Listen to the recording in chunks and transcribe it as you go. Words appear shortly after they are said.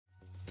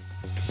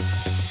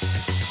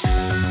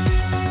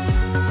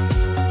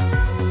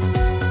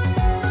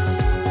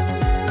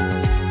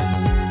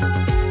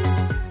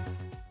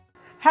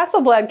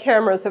Hasselblad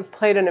cameras have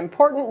played an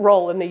important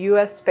role in the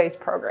U.S. space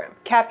program,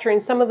 capturing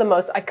some of the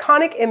most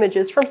iconic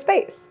images from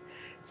space.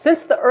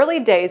 Since the early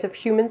days of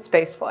human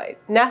spaceflight,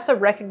 NASA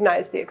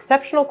recognized the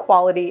exceptional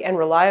quality and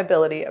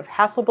reliability of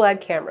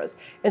Hasselblad cameras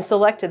and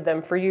selected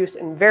them for use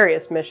in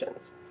various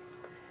missions.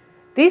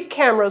 These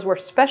cameras were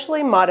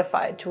specially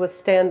modified to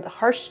withstand the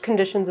harsh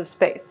conditions of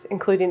space,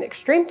 including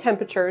extreme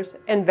temperatures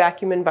and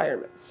vacuum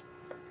environments.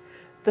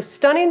 The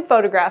stunning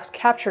photographs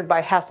captured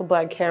by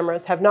Hasselblad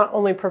cameras have not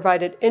only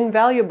provided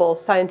invaluable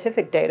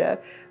scientific data,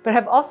 but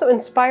have also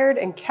inspired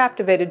and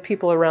captivated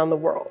people around the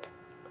world.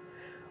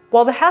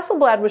 While the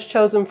Hasselblad was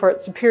chosen for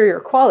its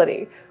superior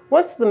quality,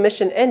 once the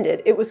mission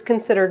ended, it was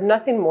considered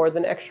nothing more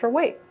than extra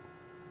weight.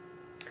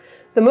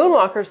 The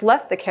moonwalkers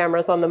left the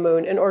cameras on the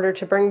moon in order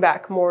to bring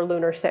back more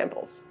lunar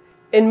samples.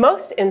 In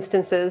most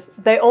instances,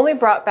 they only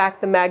brought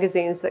back the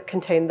magazines that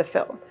contained the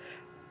film.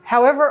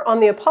 However, on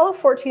the Apollo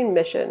 14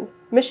 mission,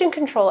 Mission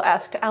Control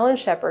asked Alan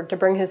Shepard to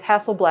bring his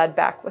Hasselblad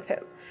back with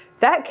him.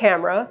 That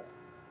camera,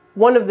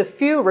 one of the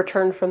few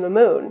returned from the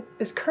moon,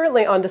 is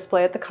currently on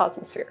display at the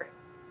Cosmosphere.